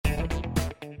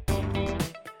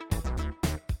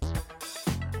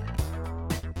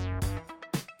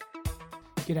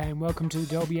G'day and welcome to the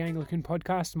Dalby Anglican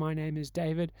Podcast. My name is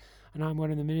David and I'm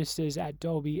one of the ministers at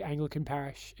Dalby Anglican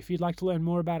Parish. If you'd like to learn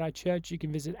more about our church, you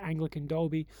can visit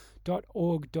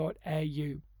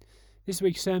anglicandalby.org.au. This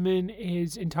week's sermon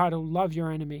is entitled Love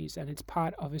Your Enemies, and it's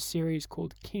part of a series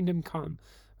called Kingdom Come,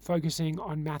 focusing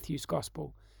on Matthew's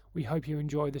Gospel. We hope you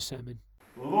enjoy the sermon.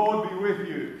 The Lord be with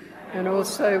you. And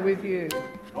also with you.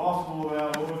 Gospel of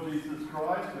our Lord Jesus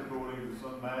Christ according to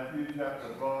St. Matthew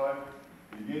chapter 5,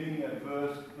 beginning at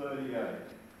verse 38.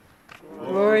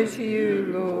 Glory to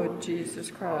you, Lord Jesus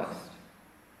Christ.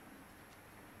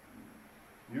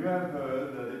 You have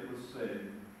heard that it was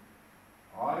said,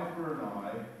 eye for an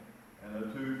eye and a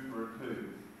tooth for a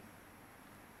tooth.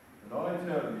 But I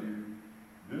tell you,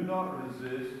 do not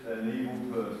resist an evil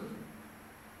person.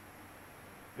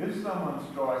 If someone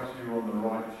strikes you on the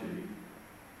right cheek,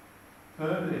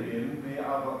 turn to him the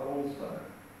other also.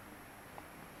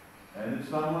 And if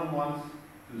someone wants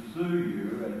to sue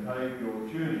you and take your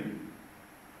tunic,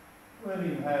 let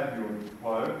him have your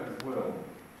cloak as well.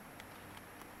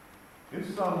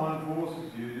 If someone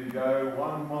forces you to go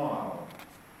 1 mile,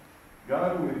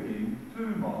 go with him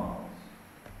 2 miles.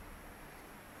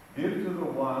 Give to the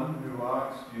one who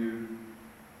asks you,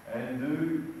 and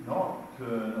do not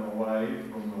turn away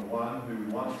from the one who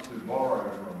wants to borrow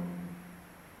from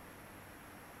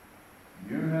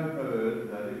you. You have heard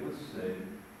that it was said,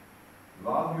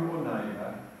 love your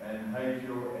neighbour and hate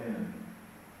your enemy.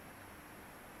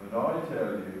 But I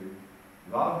tell you,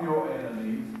 love your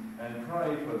enemies and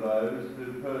pray for those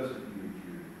who persecute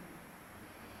you,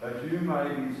 that you may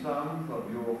be sons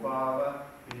of your Father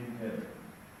in heaven.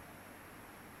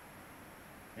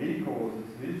 He causes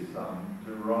his sun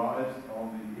to rise on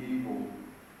the evil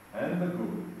and the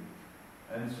good,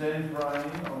 and sends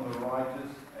rain on the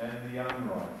righteous and the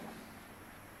unrighteous.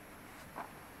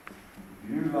 If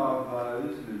you love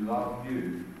those who love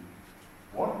you,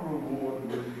 what reward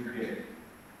will you get?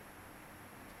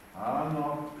 Are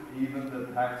not even the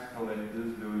tax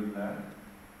collectors doing that?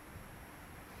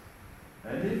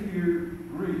 And if you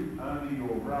greet only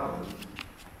your brothers,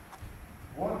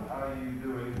 what are you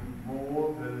doing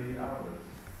more than the others?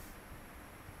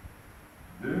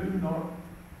 Do not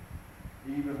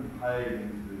even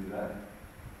pagans do that.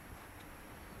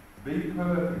 Be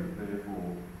perfect,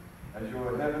 therefore, as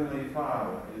your heavenly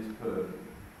Father is perfect.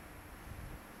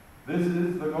 This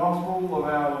is the gospel of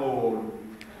our Lord.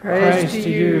 Praise to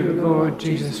you, Lord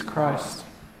Jesus Christ.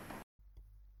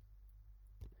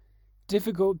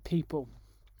 Difficult people.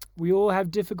 We all have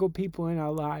difficult people in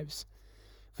our lives.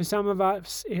 For some of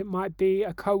us, it might be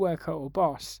a co-worker or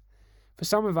boss. For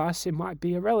some of us, it might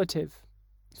be a relative.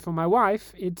 For my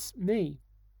wife, it's me.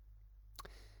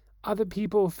 Other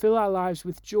people fill our lives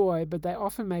with joy, but they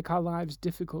often make our lives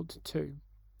difficult too.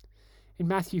 In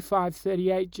Matthew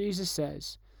 5:38, Jesus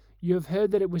says, "You have heard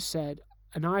that it was said,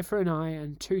 an eye for an eye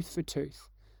and tooth for tooth.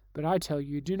 But I tell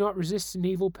you, do not resist an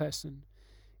evil person.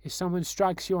 If someone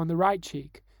strikes you on the right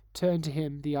cheek, turn to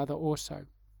him the other also."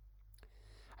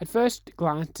 At first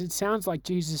glance, it sounds like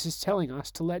Jesus is telling us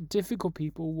to let difficult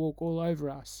people walk all over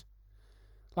us.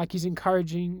 Like he's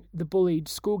encouraging the bullied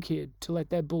school kid to let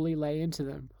their bully lay into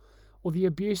them, or the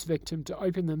abuse victim to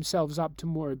open themselves up to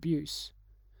more abuse.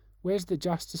 Where's the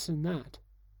justice in that?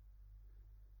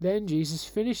 Then Jesus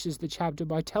finishes the chapter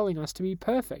by telling us to be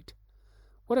perfect.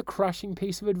 What a crushing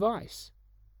piece of advice.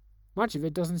 Much of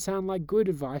it doesn't sound like good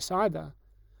advice either.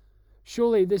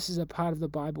 Surely this is a part of the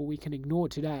Bible we can ignore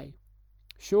today.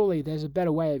 Surely there's a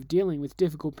better way of dealing with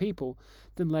difficult people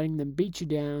than letting them beat you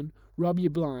down, rob you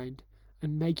blind,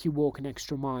 and make you walk an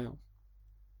extra mile.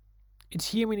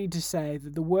 It's here we need to say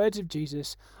that the words of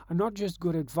Jesus are not just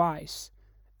good advice,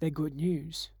 they're good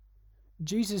news.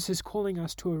 Jesus is calling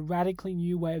us to a radically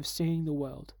new way of seeing the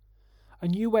world, a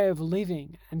new way of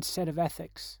living and set of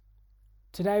ethics.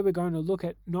 Today we're going to look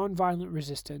at non-violent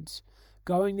resistance,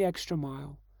 going the extra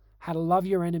mile, how to love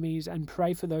your enemies and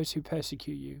pray for those who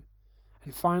persecute you.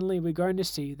 And finally, we're going to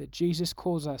see that Jesus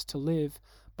calls us to live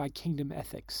by kingdom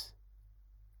ethics.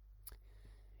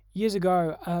 Years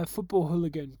ago, a football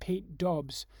hooligan, Pete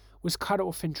Dobbs, was cut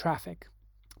off in traffic.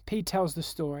 Pete tells the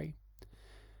story.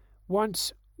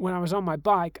 Once, when I was on my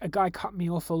bike, a guy cut me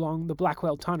off along the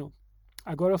Blackwell Tunnel.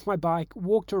 I got off my bike,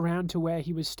 walked around to where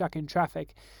he was stuck in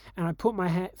traffic, and I put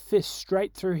my fist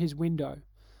straight through his window.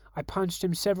 I punched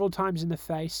him several times in the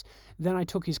face, then I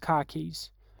took his car keys,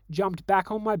 jumped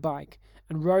back on my bike,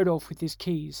 and rode off with his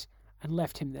keys and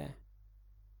left him there.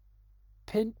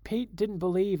 Pete didn't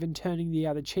believe in turning the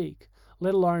other cheek,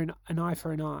 let alone an eye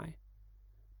for an eye.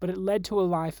 But it led to a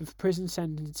life of prison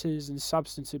sentences and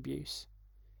substance abuse.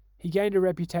 He gained a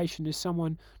reputation as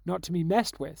someone not to be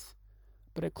messed with,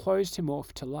 but it closed him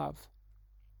off to love.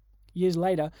 Years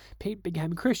later, Pete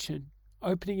became a Christian,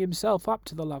 opening himself up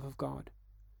to the love of God.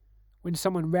 When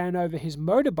someone ran over his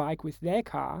motorbike with their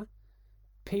car,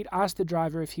 Pete asked the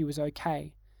driver if he was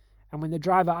okay, and when the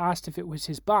driver asked if it was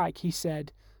his bike, he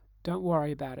said, "Don't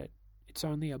worry about it, it's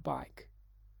only a bike."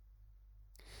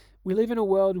 We live in a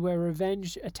world where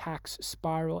revenge attacks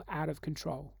spiral out of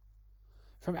control.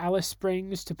 From Alice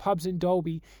Springs to pubs in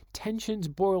Dolby, tensions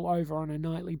boil over on a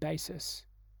nightly basis.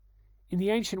 In the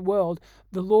ancient world,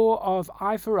 the law of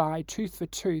eye for eye, tooth for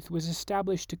tooth was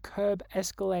established to curb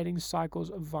escalating cycles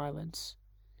of violence.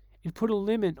 It put a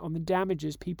limit on the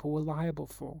damages people were liable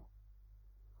for.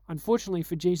 Unfortunately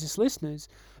for Jesus' listeners,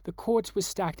 the courts were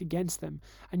stacked against them,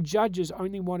 and judges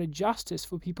only wanted justice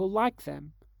for people like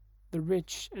them, the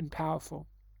rich and powerful.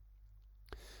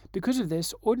 Because of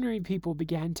this, ordinary people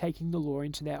began taking the law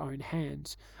into their own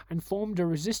hands and formed a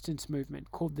resistance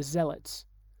movement called the Zealots.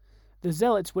 The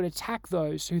Zealots would attack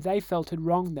those who they felt had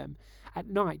wronged them at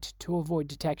night to avoid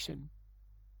detection.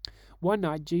 One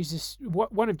night,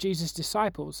 one of Jesus'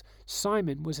 disciples,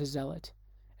 Simon, was a zealot,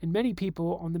 and many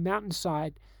people on the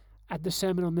mountainside at the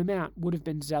Sermon on the Mount would have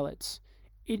been zealots,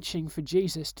 itching for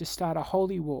Jesus to start a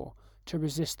holy war to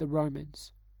resist the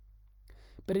Romans.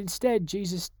 But instead,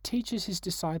 Jesus teaches his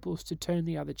disciples to turn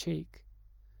the other cheek.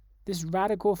 This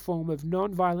radical form of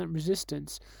non-violent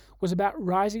resistance was about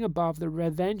rising above the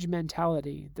revenge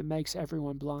mentality that makes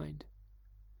everyone blind.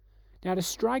 Now, to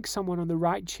strike someone on the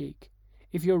right cheek,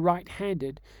 if you're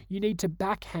right-handed, you need to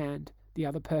backhand the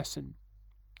other person.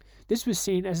 This was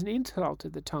seen as an insult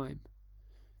at the time.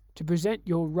 To present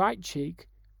your right cheek,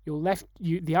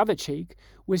 the other cheek,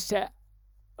 was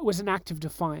an act of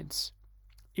defiance.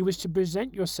 It was to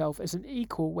present yourself as an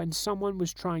equal when someone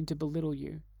was trying to belittle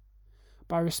you.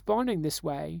 By responding this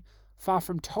way, far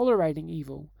from tolerating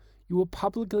evil, you were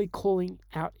publicly calling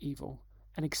out evil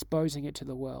and exposing it to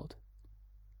the world.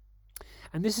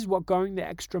 And this is what going the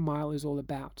extra mile is all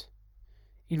about.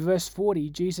 In verse 40,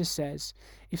 Jesus says,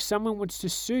 "If someone wants to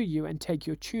sue you and take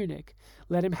your tunic,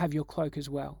 let him have your cloak as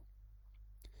well."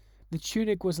 The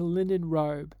tunic was a linen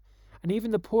robe, and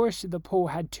even the poorest of the poor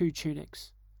had two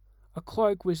tunics. A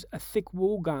cloak was a thick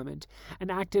wool garment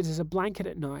and acted as a blanket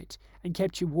at night and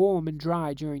kept you warm and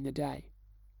dry during the day.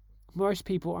 Most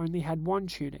people only had one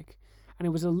tunic, and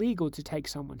it was illegal to take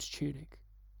someone's tunic.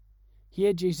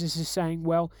 Here Jesus is saying,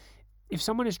 well, if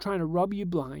someone is trying to rob you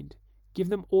blind, give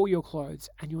them all your clothes,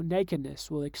 and your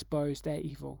nakedness will expose their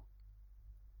evil.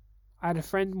 I had a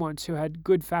friend once who had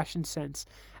good fashion sense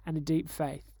and a deep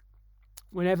faith.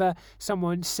 Whenever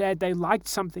someone said they liked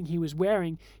something he was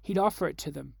wearing, he'd offer it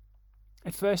to them.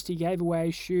 At first he gave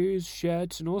away shoes,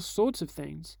 shirts, and all sorts of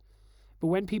things. But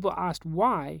when people asked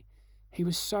why, he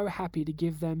was so happy to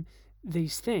give them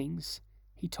these things,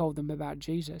 he told them about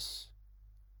Jesus.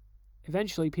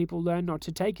 Eventually people learned not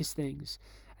to take his things,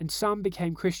 and some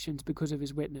became Christians because of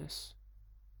his witness.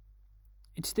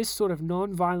 It's this sort of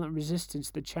non-violent resistance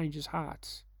that changes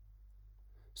hearts.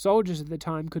 Soldiers at the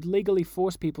time could legally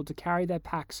force people to carry their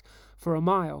packs for a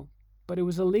mile, but it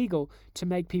was illegal to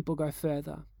make people go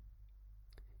further.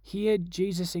 Here,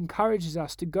 Jesus encourages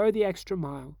us to go the extra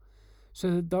mile so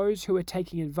that those who are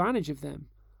taking advantage of them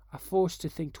are forced to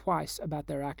think twice about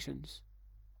their actions.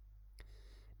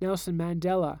 Nelson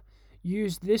Mandela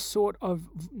used this sort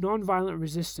of non-violent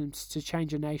resistance to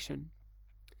change a nation.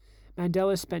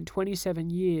 Mandela spent 27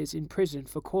 years in prison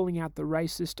for calling out the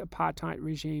racist apartheid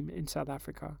regime in South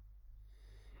Africa.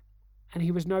 And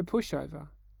he was no pushover.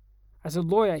 As a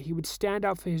lawyer, he would stand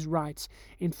up for his rights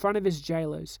in front of his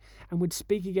jailers and would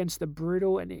speak against the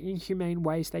brutal and inhumane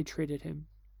ways they treated him.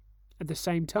 At the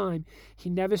same time, he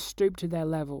never stooped to their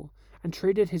level and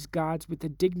treated his guards with the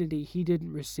dignity he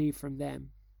didn't receive from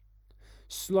them.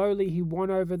 Slowly, he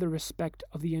won over the respect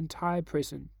of the entire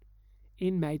prison,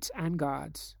 inmates and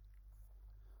guards.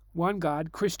 One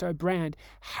guard, Christo Brand,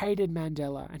 hated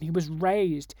Mandela, and he was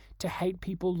raised to hate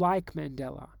people like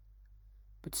Mandela.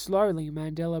 But slowly,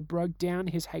 Mandela broke down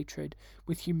his hatred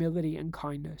with humility and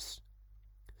kindness.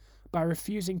 By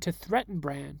refusing to threaten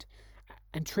Brand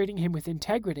and treating him with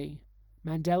integrity,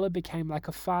 Mandela became like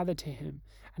a father to him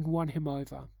and won him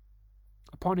over.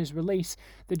 Upon his release,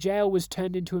 the jail was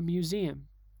turned into a museum,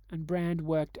 and Brand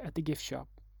worked at the gift shop.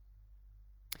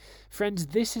 Friends,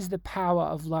 this is the power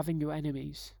of loving your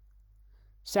enemies.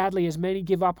 Sadly, as many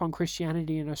give up on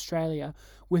Christianity in Australia,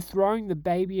 we're throwing the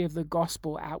baby of the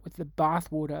gospel out with the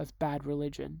bathwater of bad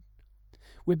religion.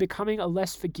 We're becoming a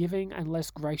less forgiving and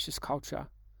less gracious culture.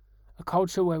 A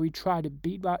culture where we try to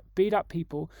beat up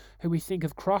people who we think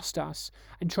have crossed us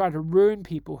and try to ruin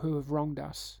people who have wronged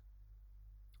us.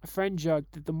 A friend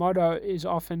joked that the motto is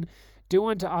often, "Do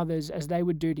unto others as they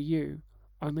would do to you,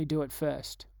 only do it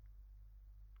first."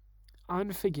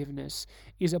 unforgiveness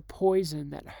is a poison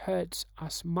that hurts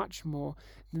us much more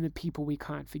than the people we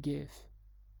can't forgive.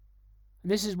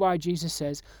 And this is why Jesus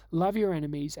says, love your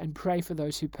enemies and pray for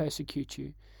those who persecute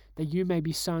you, that you may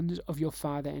be sons of your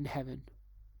Father in heaven.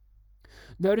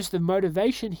 Notice the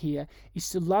motivation here is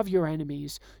to love your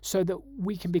enemies so that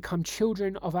we can become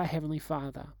children of our Heavenly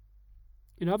Father.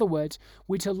 In other words,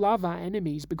 we're to love our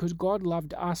enemies because God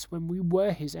loved us when we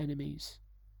were his enemies.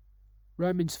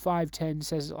 Romans 5:10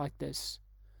 says it like this: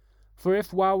 For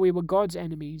if while we were God's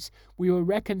enemies, we were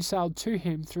reconciled to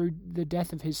him through the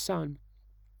death of his Son,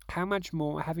 how much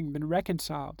more, having been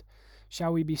reconciled,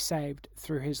 shall we be saved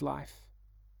through his life?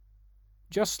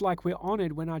 Just like we're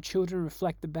honored when our children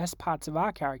reflect the best parts of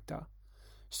our character,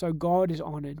 so God is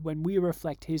honored when we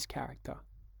reflect his character.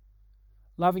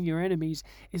 Loving your enemies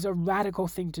is a radical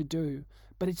thing to do,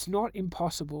 but it's not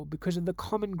impossible because of the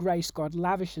common grace God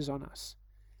lavishes on us.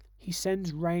 He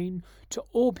sends rain to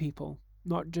all people,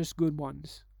 not just good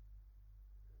ones.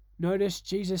 Notice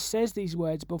Jesus says these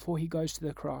words before he goes to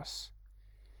the cross.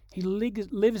 He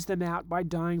lives them out by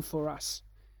dying for us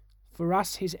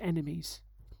his enemies,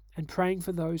 and praying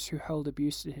for those who hurled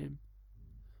abuse to him.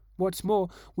 What's more,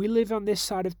 we live on this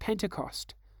side of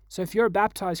Pentecost. So if you're a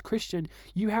baptized Christian,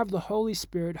 you have the Holy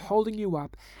Spirit holding you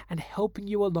up and helping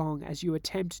you along as you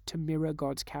attempt to mirror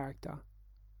God's character.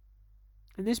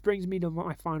 And this brings me to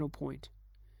my final point.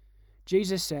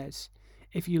 Jesus says,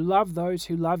 if you love those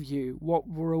who love you, what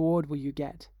reward will you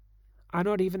get? Are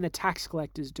not even the tax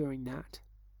collectors doing that?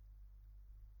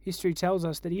 History tells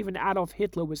us that even Adolf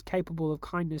Hitler was capable of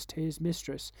kindness to his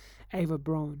mistress, Eva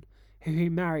Braun, who he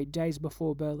married days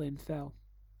before Berlin fell.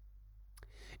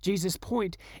 Jesus'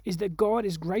 point is that God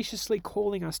is graciously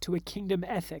calling us to a kingdom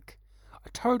ethic, a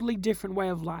totally different way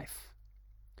of life.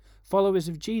 Followers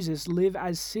of Jesus live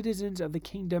as citizens of the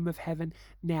kingdom of heaven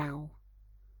now.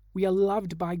 We are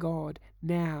loved by God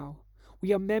now.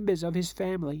 We are members of his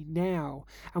family now,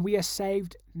 and we are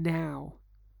saved now.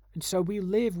 And so we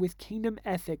live with kingdom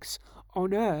ethics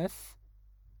on earth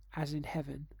as in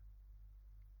heaven.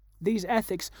 These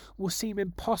ethics will seem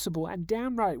impossible and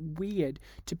downright weird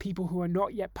to people who are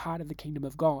not yet part of the kingdom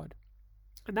of God.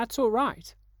 And that's all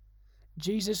right.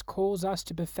 Jesus calls us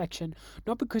to perfection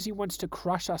not because he wants to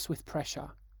crush us with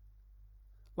pressure.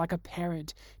 Like a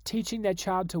parent teaching their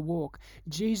child to walk,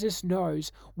 Jesus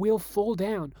knows we'll fall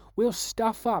down, we'll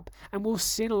stuff up, and we'll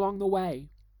sin along the way.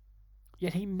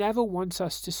 Yet he never wants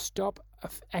us to stop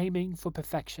aiming for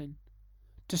perfection,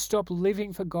 to stop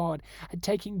living for God and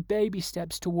taking baby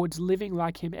steps towards living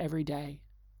like him every day.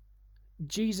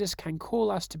 Jesus can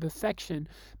call us to perfection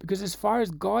because as far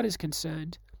as God is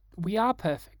concerned, we are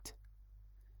perfect.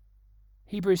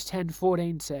 Hebrews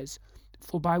 10:14 says,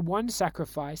 For by one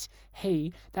sacrifice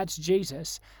he, that's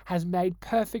Jesus, has made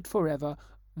perfect forever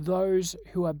those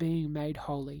who are being made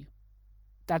holy.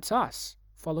 That's us,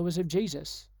 followers of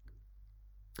Jesus.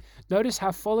 Notice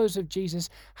how followers of Jesus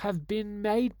have been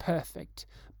made perfect,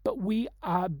 but we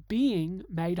are being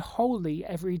made holy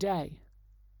every day.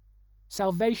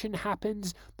 Salvation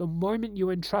happens the moment you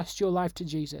entrust your life to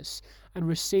Jesus and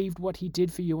received what he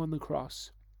did for you on the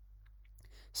cross.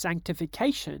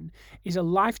 Sanctification is a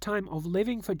lifetime of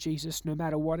living for Jesus no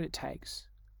matter what it takes.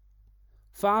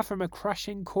 Far from a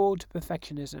crushing call to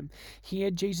perfectionism,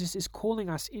 here Jesus is calling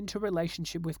us into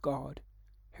relationship with God,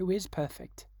 who is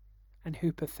perfect and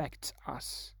who perfects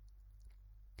us.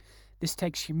 This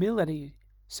takes humility,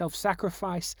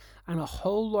 self-sacrifice, and a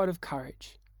whole lot of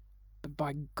courage, but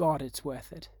by God it's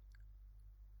worth it.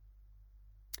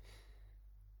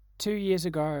 2 years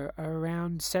ago,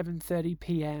 around 7:30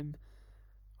 p.m.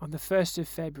 on the 1st of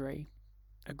February,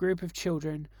 a group of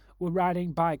children were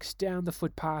riding bikes down the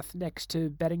footpath next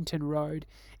to Beddington Road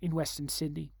in Western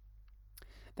Sydney.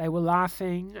 They were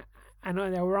laughing and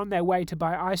they were on their way to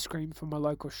buy ice cream from a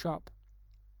local shop.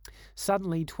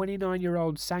 Suddenly,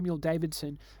 29-year-old Samuel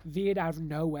Davidson veered out of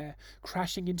nowhere,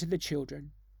 crashing into the children.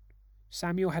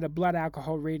 Samuel had a blood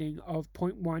alcohol reading of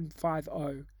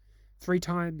 0.150, 3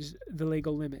 times the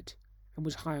legal limit, and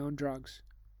was high on drugs.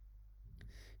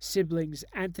 Siblings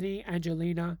Anthony,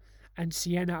 Angelina, and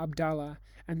Sienna Abdallah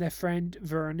and their friend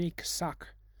Veronique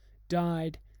Suck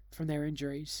died from their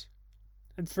injuries.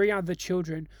 And 3 other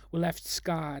children were left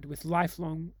scarred,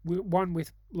 one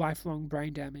with lifelong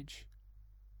brain damage.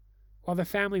 While the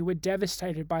family were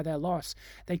devastated by their loss,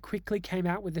 they quickly came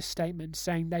out with a statement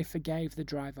saying they forgave the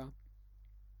driver.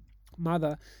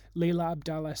 Mother, Leila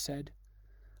Abdallah, said,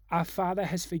 Our Father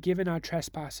has forgiven our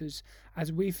trespasses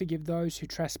as we forgive those who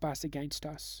trespass against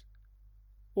us.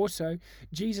 Also,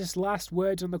 Jesus' last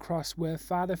words on the cross were,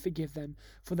 Father, forgive them,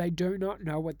 for they do not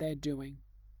know what they're doing.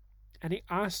 and he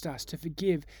asked us to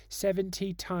forgive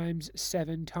 70 times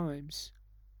 7 times.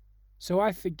 So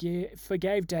I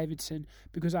forgave Davidson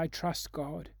because I trust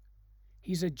God.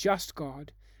 He's a just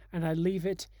God, and I leave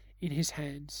it in his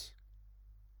hands.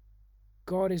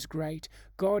 God is great.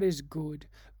 God is good.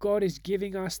 God is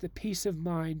giving us the peace of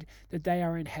mind that they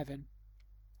are in heaven.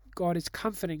 God is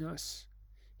comforting us.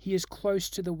 He is close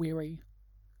to the weary.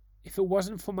 If it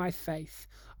wasn't for my faith,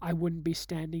 I wouldn't be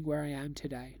standing where I am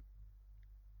today.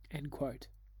 End quote.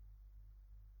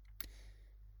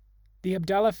 The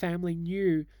Abdullah family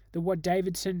knew that what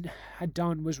Davidson had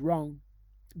done was wrong.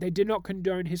 They did not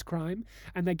condone his crime,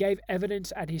 and they gave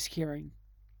evidence at his hearing.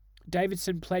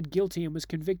 Davidson pled guilty and was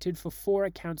convicted for 4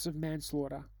 accounts of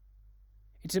manslaughter.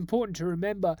 It's important to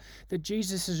remember that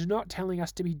Jesus is not telling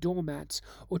us to be doormats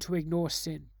or to ignore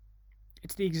sin.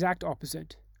 It's the exact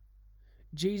opposite.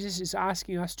 Jesus is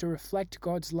asking us to reflect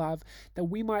God's love that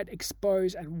we might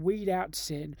expose and weed out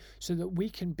sin so that we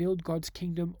can build God's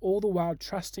kingdom, all the while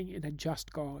trusting in a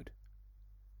just God.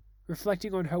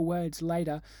 Reflecting on her words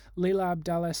later, Leila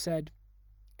Abdullah said,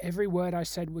 "Every word I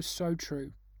said was so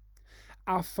true.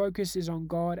 Our focus is on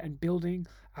God and building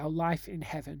our life in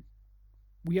heaven.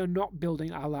 We are not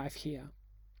building our life here."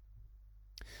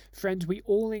 Friends, we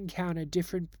all encounter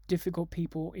different difficult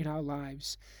people in our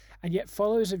lives, and yet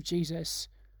followers of Jesus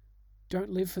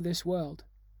don't live for this world.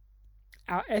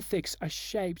 Our ethics are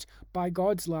shaped by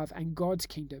God's love and God's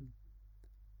kingdom.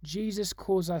 Jesus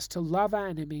calls us to love our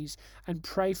enemies and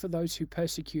pray for those who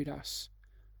persecute us,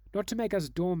 not to make us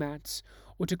doormats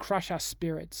or to crush our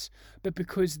spirits, but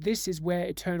because this is where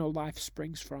eternal life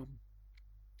springs from.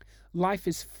 Life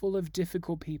is full of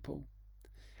difficult people,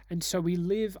 and so we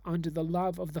live under the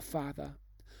love of the Father,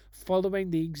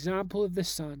 following the example of the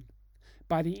Son,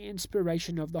 by the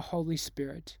inspiration of the Holy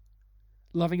Spirit,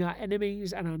 loving our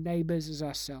enemies and our neighbors as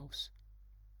ourselves.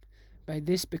 May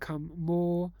this become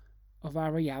more of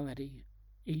our reality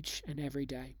each and every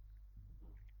day.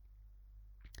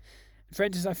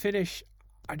 Friends, as I finish,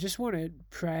 I just want to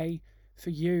pray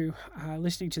for you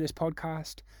listening to this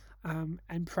podcast,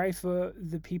 and pray for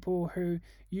the people who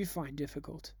you find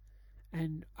difficult,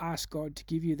 and ask God to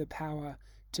give you the power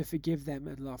to forgive them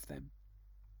and love them.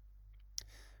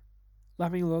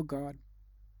 Loving Lord God,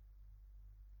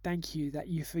 thank you that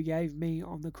you forgave me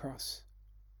on the cross.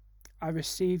 I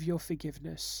receive your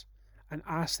forgiveness and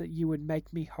ask that you would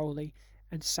make me holy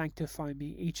and sanctify me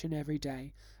each and every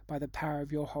day by the power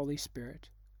of your Holy Spirit.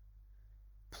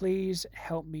 Please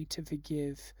help me to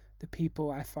forgive the people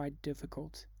I find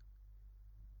difficult.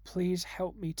 Please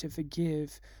help me to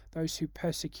forgive those who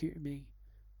persecute me,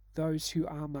 those who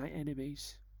are my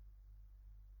enemies.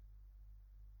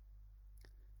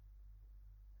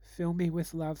 Fill me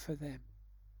with love for them.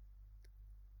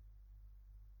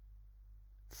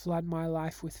 Flood my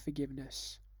life with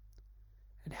forgiveness,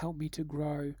 and help me to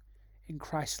grow in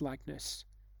Christ-likeness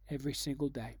every single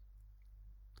day.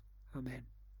 Amen.